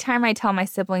every time I tell my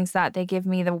siblings that, they give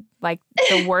me the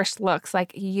worst looks,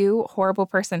 like, you horrible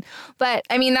person. But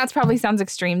I mean, that's probably sounds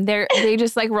extreme. They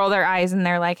just like roll their eyes and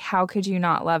they're like, how could you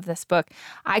not love this book?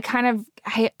 I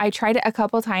tried it a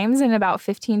couple times, and about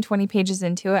 15, 20 pages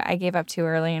into it, I gave up too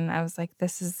early. And I was like, I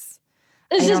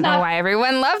don't know why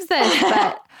everyone loves this,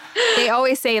 but they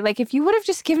always say, like, if you would have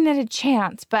just given it a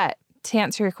chance. But to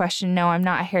answer your question, no, I'm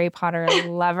not a Harry Potter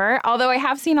lover, although I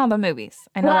have seen all the movies.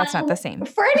 I know that's not the same.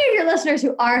 For any of your listeners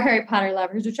who are Harry Potter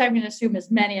lovers, which I'm going to assume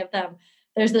is many of them,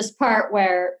 there's this part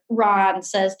where Ron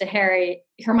says to Harry,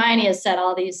 Hermione has said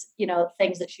all these,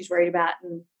 things that she's worried about.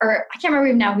 Or I can't remember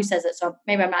even now who says it, so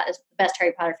maybe I'm not the best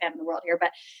Harry Potter fan in the world here, but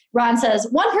Ron says,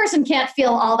 one person can't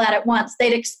feel all that at once.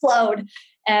 They'd explode.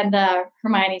 And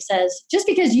Hermione says, just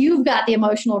because you've got the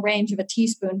emotional range of a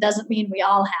teaspoon doesn't mean we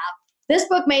all have. This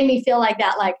book made me feel like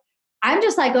that. Like, I'm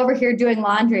just like over here doing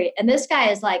laundry, and this guy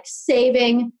is like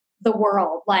saving the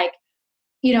world. Like,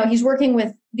 he's working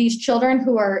with these children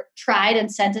who are tried and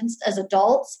sentenced as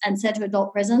adults and sent to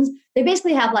adult prisons. They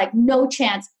basically have like no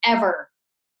chance ever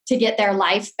to get their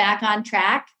life back on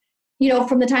track,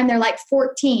 from the time they're like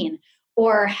 14,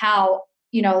 or how,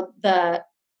 the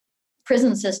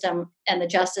prison system and the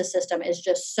justice system is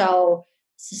just so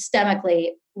systemically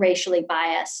racially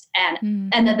biased,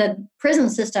 and that the prison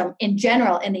system in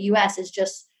general in the US is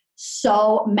just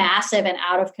so massive and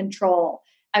out of control.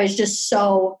 I was just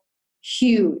so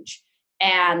huge.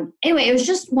 And anyway, it was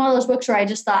just one of those books where I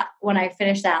just thought, when I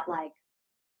finished that, like,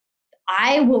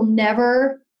 I will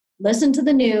never listen to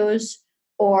the news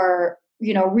or,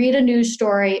 read a news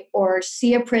story or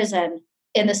see a prison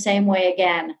in the same way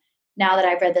again now that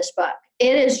I've read this book.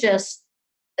 It is just,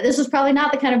 this is probably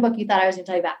not the kind of book you thought I was going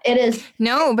to tell you about. It is.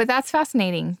 No, but that's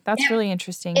fascinating. That's really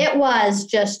interesting. It was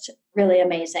just really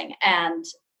amazing. And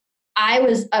I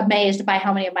was amazed by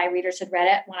how many of my readers had read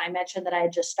it when I mentioned that I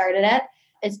had just started it.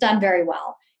 It's done very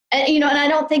well. And, and I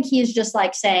don't think he's just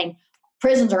like saying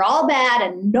prisons are all bad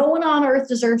and no one on earth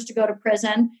deserves to go to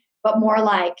prison, but more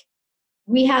like,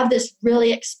 we have this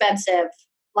really expensive,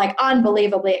 like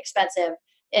unbelievably expensive.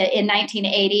 In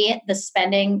 1980, the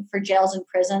spending for jails and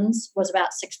prisons was about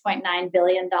 $6.9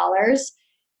 billion.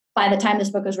 By the time this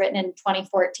book was written in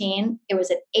 2014, it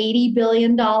was at $80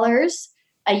 billion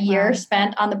a year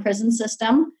spent on the prison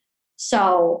system.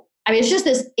 So, I mean, it's just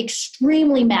this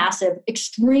extremely massive,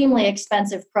 extremely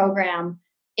expensive program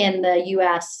in the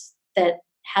US that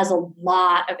has a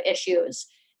lot of issues.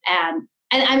 And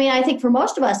I mean, I think for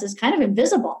most of us, it's kind of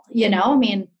invisible, I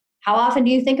mean, how often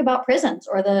do you think about prisons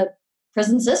or the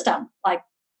prison system? Like,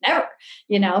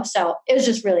 never, so it was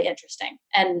just really interesting.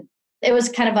 And it was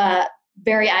kind of a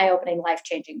very eye-opening,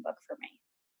 life-changing book for me.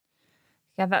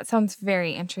 Yeah, that sounds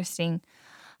very interesting.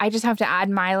 I just have to add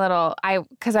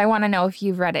because I want to know if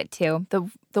you've read it too.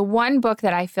 The one book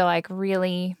that I feel like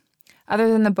really,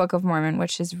 other than the Book of Mormon,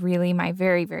 which is really my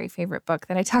very, very favorite book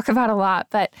that I talk about a lot,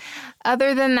 but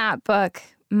other than that book,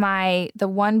 the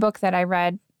one book that I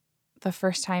read the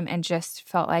first time and just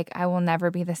felt like I will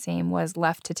never be the same was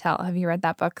Left to Tell. Have you read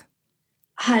that book?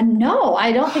 No,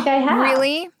 I don't think I have.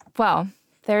 Really? Well,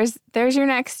 there's your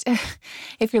next,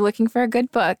 if you're looking for a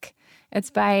good book. It's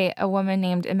by a woman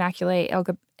named Immaculate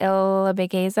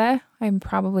Ilabegeza.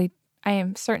 I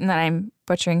am certain that I'm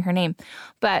butchering her name.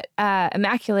 But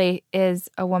Immaculate is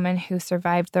a woman who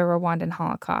survived the Rwandan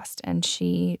Holocaust. And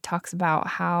she talks about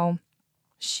how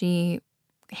she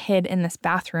hid in this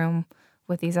bathroom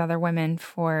with these other women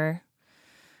for,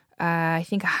 I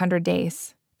think, 100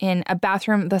 days in a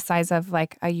bathroom the size of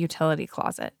like a utility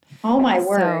closet. Oh, my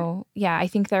word. So, yeah, I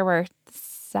think there were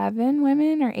 7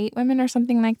 women or 8 women or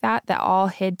something like that all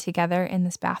hid together in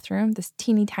this bathroom, this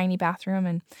teeny tiny bathroom.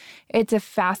 And it's a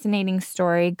fascinating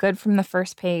story, good from the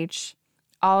first page,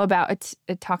 all about it.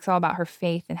 It talks all about her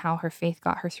faith and how her faith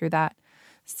got her through that.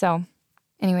 So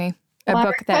anyway, book I'm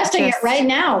requesting it right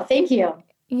now. Thank you.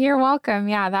 You're welcome.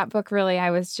 Yeah, that book really, I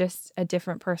was just a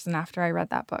different person after I read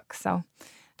that book. So,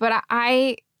 but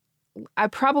I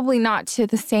probably not to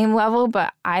the same level,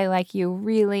 but I, like you,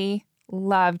 really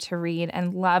love to read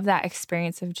and love that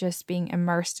experience of just being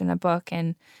immersed in a book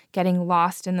and getting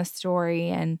lost in the story.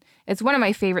 And it's one of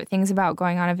my favorite things about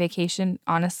going on a vacation,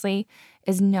 honestly,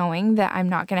 is knowing that I'm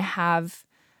not going to have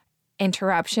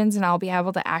interruptions and I'll be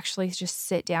able to actually just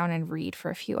sit down and read for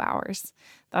a few hours.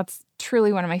 That's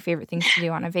truly one of my favorite things to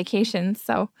do on a vacation.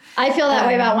 So I feel that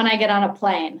way about when I get on a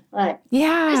plane. Like,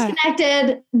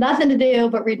 disconnected, nothing to do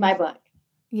but read my book.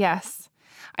 Yes.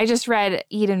 I just read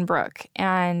Eden Brook,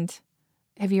 and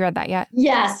have you read that yet?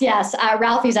 Yes.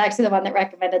 Ralphie's actually the one that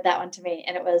recommended that one to me,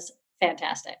 and it was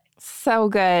fantastic. So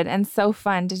good and so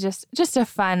fun to just a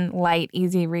fun, light,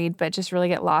 easy read, but just really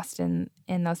get lost in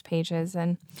those pages.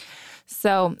 And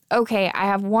so, okay, I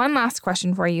have one last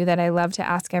question for you that I love to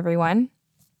ask everyone,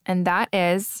 and that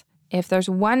is, if there's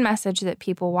one message that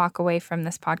people walk away from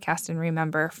this podcast and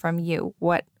remember from you,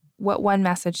 what one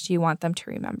message do you want them to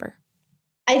remember?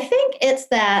 I think it's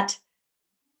that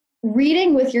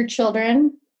reading with your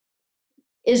children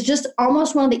is just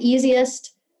almost one of the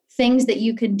easiest things that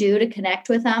you can do to connect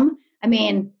with them. I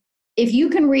mean, if you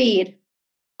can read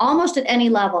almost at any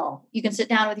level, you can sit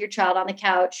down with your child on the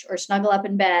couch or snuggle up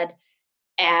in bed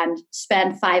and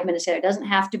spend 5 minutes together. It doesn't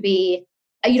have to be,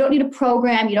 you don't need a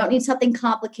program. You don't need something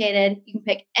complicated. You can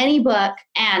pick any book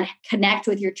and connect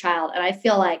with your child. And I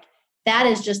feel like that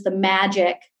is just the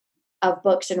magic of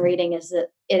books and reading, is that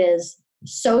it is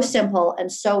so simple and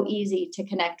so easy to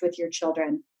connect with your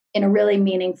children in a really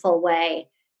meaningful way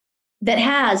that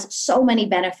has so many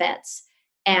benefits.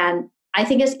 And I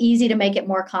think it's easy to make it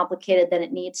more complicated than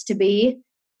it needs to be.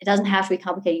 It doesn't have to be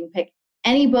complicated. You can pick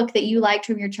any book that you liked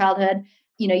from your childhood.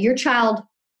 Your child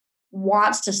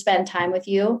wants to spend time with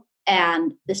you,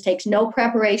 and this takes no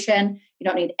preparation. You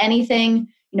don't need anything,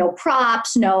 no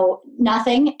props,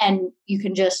 nothing. And you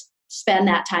can just spend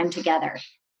that time together.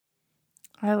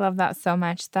 I love that so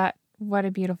much. What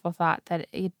a beautiful thought, that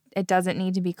it doesn't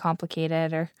need to be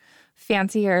complicated or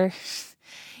fancy or,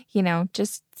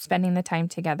 just spending the time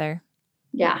together.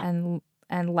 Yeah. And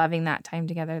loving that time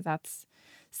together. That's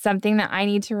something that I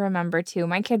need to remember too.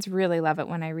 My kids really love it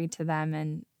when I read to them,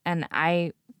 and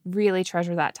I really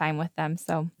treasure that time with them.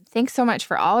 So thanks so much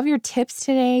for all of your tips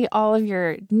today, all of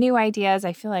your new ideas.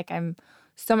 I feel like I'm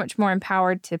so much more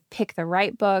empowered to pick the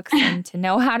right books and to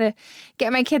know how to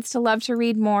get my kids to love to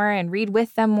read more and read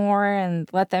with them more and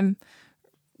let them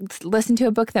listen to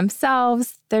a book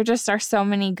themselves. There just are so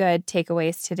many good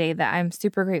takeaways today that I'm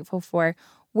super grateful for.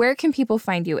 Where can people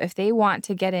find you if they want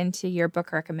to get into your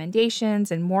book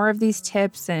recommendations and more of these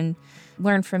tips and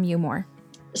learn from you more?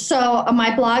 So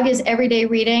my blog is Everyday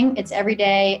Reading. It's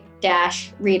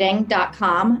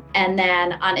everyday-reading.com. And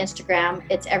then on Instagram,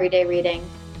 it's Everyday Reading.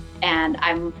 And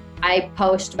I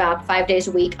post about 5 days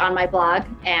a week on my blog.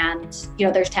 And,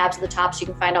 there's tabs at the top so you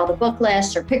can find all the book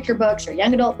lists or picture books or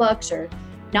young adult books or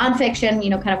nonfiction,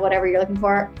 kind of whatever you're looking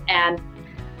for. And,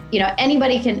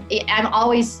 anybody can,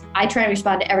 I try and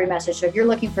respond to every message. So if you're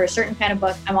looking for a certain kind of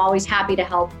book, I'm always happy to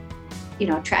help,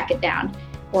 track it down,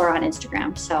 or on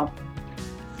Instagram. So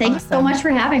thanks so much for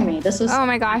having me. This was... Oh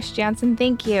my gosh, Janssen,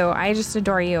 thank you. I just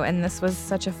adore you. And this was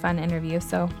such a fun interview.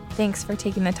 So thanks for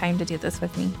taking the time to do this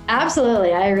with me.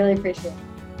 Absolutely. I really appreciate it.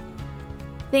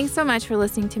 Thanks so much for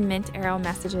listening to Mint Arrow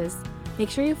Messages. Make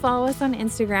sure you follow us on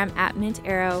Instagram at Mint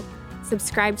Arrow,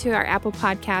 subscribe to our Apple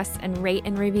Podcasts, and rate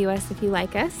and review us if you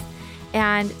like us.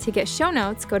 And to get show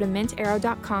notes, go to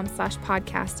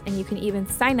mintarrow.com/podcast, and you can even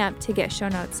sign up to get show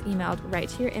notes emailed right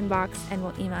to your inbox, and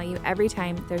we'll email you every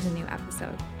time there's a new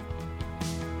episode.